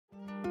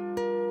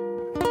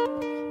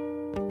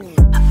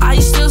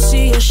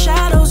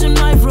shadows in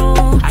my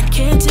room. I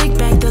can't take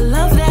back the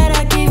love that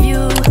I gave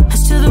you.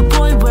 It's to the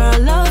point where I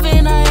love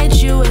and I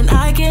hate you, and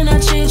I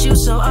cannot change you,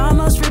 so I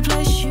must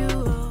replace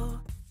you.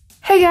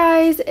 Hey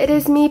guys, it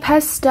is me,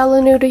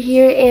 Pastella Noodle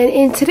here, and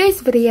in today's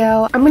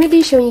video, I'm going to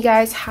be showing you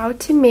guys how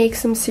to make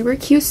some super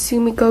cute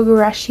Sumikko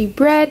Gurashi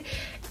bread.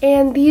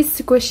 And these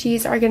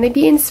squishies are going to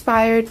be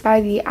inspired by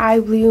the I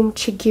Bloom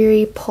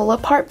Chigiri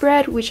pull-apart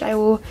bread, which I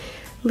will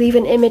leave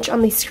an image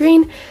on the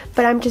screen,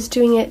 but I'm just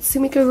doing it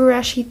Sumikko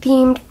Gurashi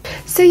themed.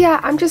 So yeah,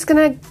 I'm just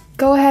gonna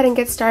go ahead and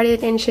get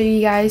started and show you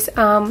guys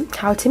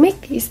how to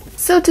make these.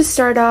 So to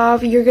start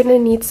off, you're gonna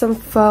need some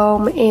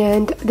foam,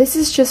 and this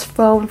is just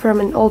foam from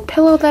an old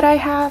pillow that I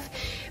have,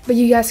 but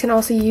you guys can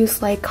also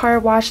use like car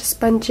wash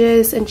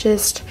sponges and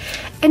just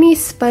any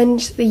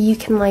sponge that you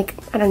can, like,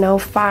 I don't know,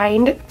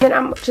 find. And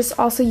I'm just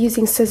also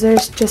using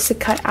scissors just to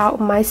cut out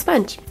my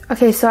sponge.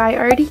 Okay, so I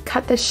already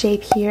cut the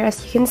shape here,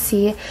 as you can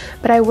see,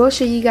 but I will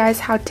show you guys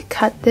how to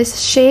cut this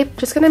shape.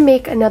 Just gonna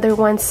make another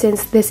one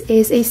since this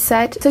is a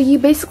set. So you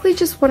basically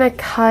just want to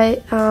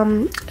cut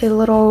a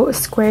little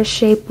square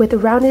shape with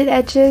rounded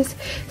edges.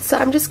 So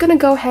I'm just gonna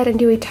go ahead and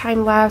do a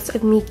time lapse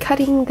of me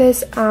cutting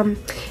this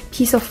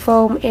piece of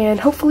foam, and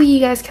hopefully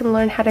you guys can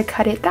learn how to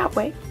cut it that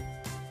way.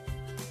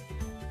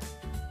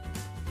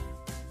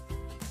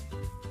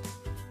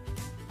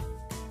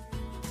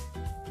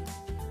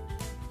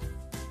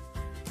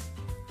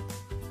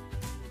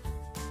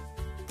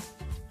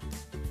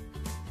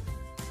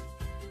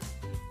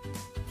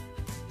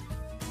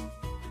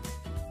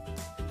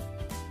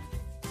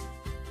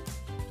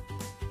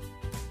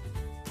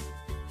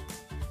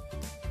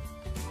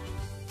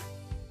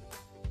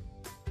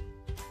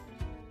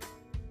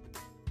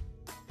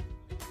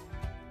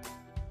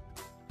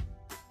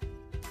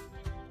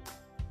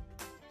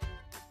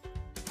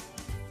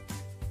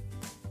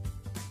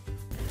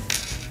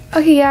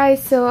 Okay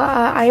guys, so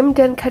I am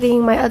done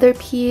cutting my other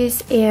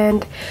piece,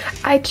 and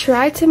I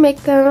tried to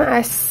make them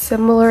as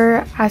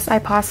similar as I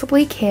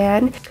possibly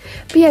can.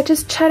 But yeah,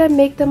 just try to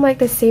make them like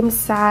the same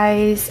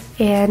size,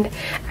 and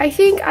I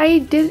think I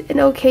did an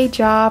okay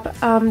job.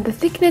 The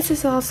thickness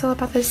is also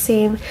about the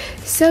same,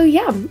 so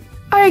yeah.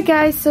 Alright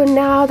guys, so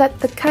now that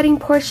the cutting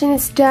portion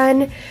is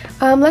done,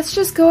 let's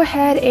just go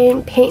ahead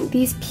and paint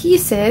these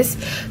pieces.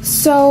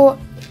 So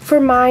for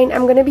mine,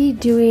 I'm going to be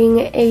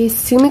doing a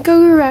Sumikko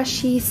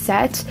Gurashi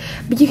set,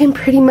 but you can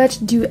pretty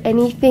much do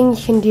anything.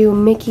 You can do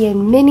Mickey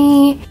and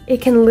Minnie. It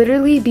can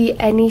literally be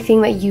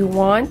anything that you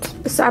want.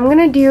 So I'm going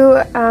to do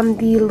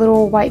the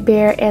little white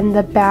bear and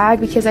the bag,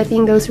 because I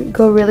think those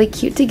go really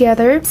cute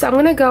together. So I'm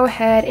going to go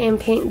ahead and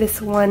paint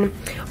this one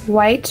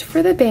white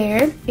for the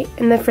bear,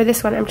 and then for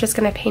this one, I'm just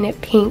going to paint it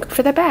pink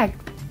for the bag.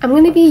 I'm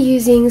going to be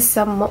using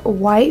some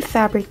white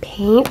fabric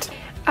paint,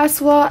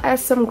 as well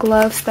as some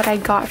gloves that I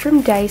got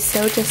from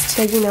Daiso, just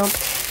to, you know,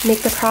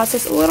 make the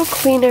process a little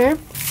cleaner.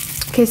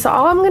 Okay, so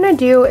all I'm gonna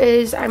do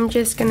is I'm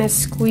just gonna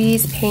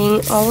squeeze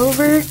paint all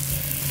over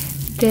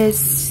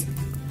this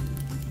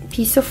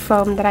piece of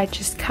foam that I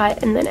just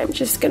cut, and then I'm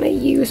just gonna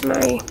use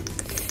my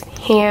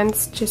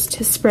hands just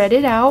to spread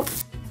it out.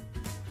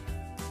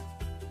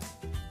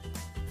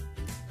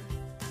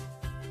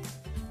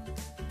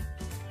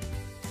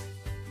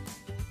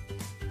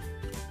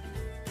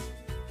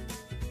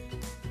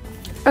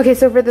 Okay,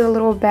 so for the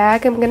little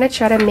bag, I'm gonna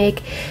try to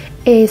make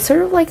a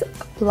sort of like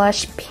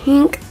blush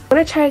pink. I'm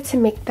gonna try to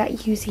make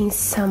that using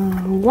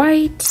some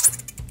white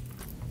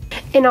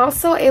and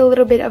also a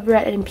little bit of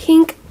red and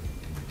pink.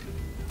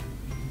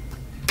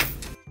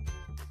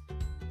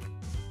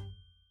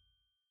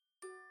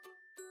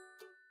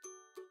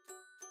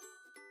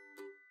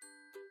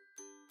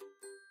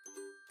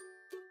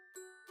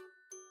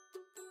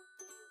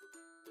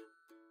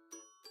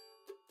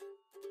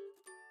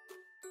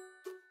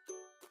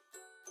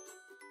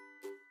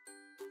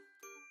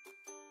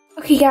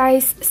 Okay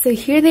guys, so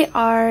here they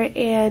are,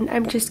 and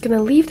I'm just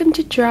gonna leave them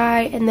to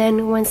dry, and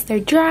then once they're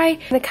dry, I'm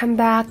gonna come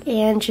back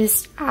and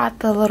just add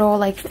the little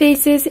like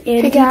faces and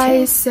details. Hey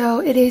guys,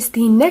 so it is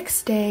the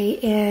next day,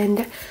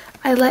 and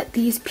I let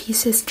these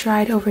pieces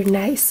dry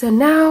overnight. So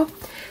now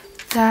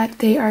that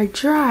they are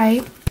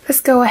dry,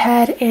 let's go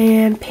ahead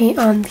and paint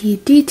on the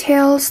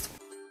details.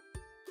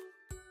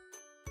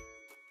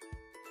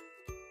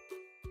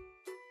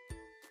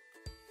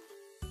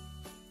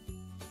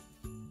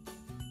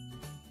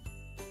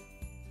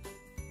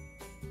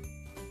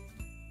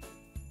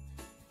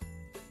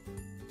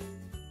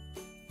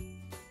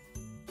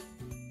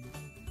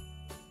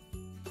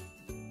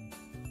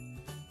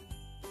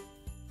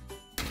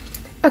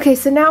 Okay,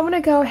 so now I'm going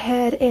to go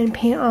ahead and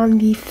paint on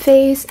the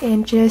face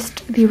and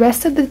just the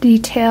rest of the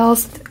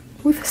details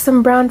with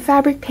some brown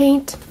fabric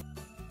paint.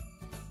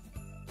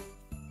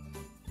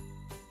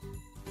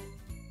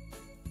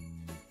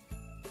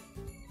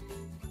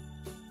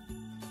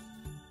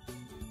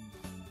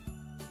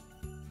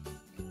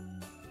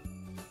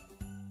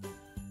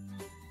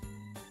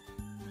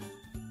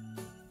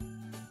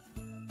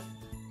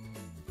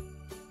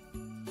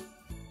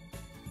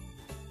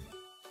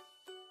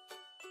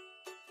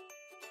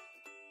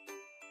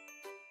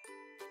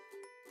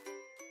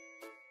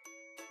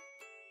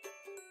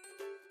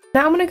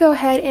 Now I'm going to go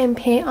ahead and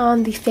paint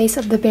on the face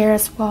of the bear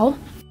as well.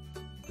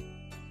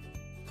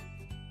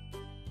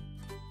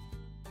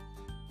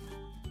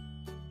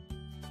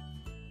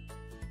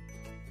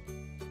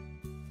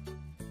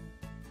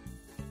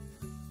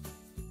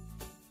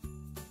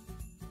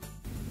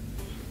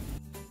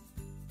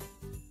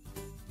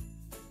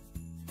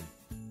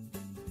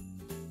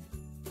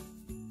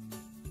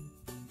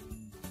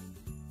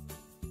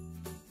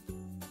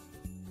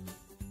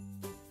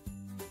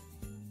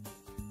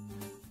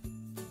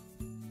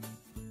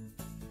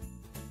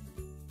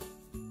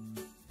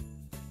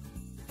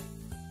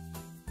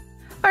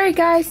 Alright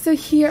guys, so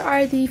here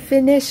are the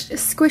finished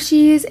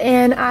squishies,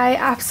 and I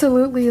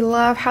absolutely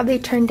love how they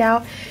turned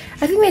out.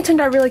 I think they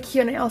turned out really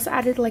cute, and I also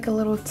added like a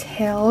little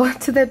tail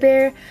to the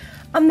bear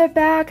on the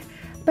back,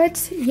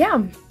 but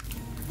yeah.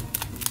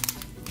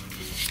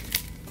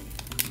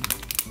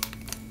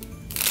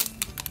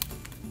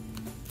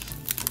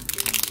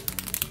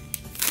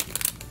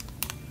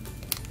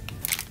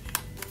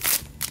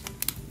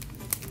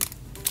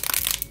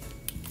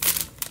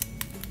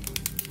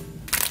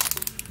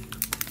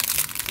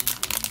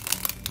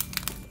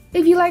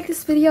 If you like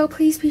this video,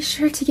 please be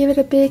sure to give it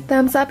a big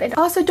thumbs up, and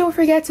also don't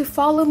forget to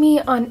follow me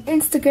on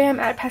Instagram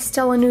at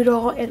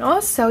PastellaNoodle, and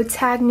also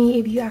tag me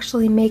if you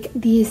actually make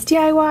these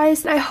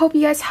DIYs. I hope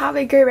you guys have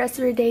a great rest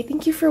of your day.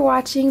 Thank you for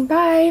watching.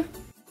 Bye!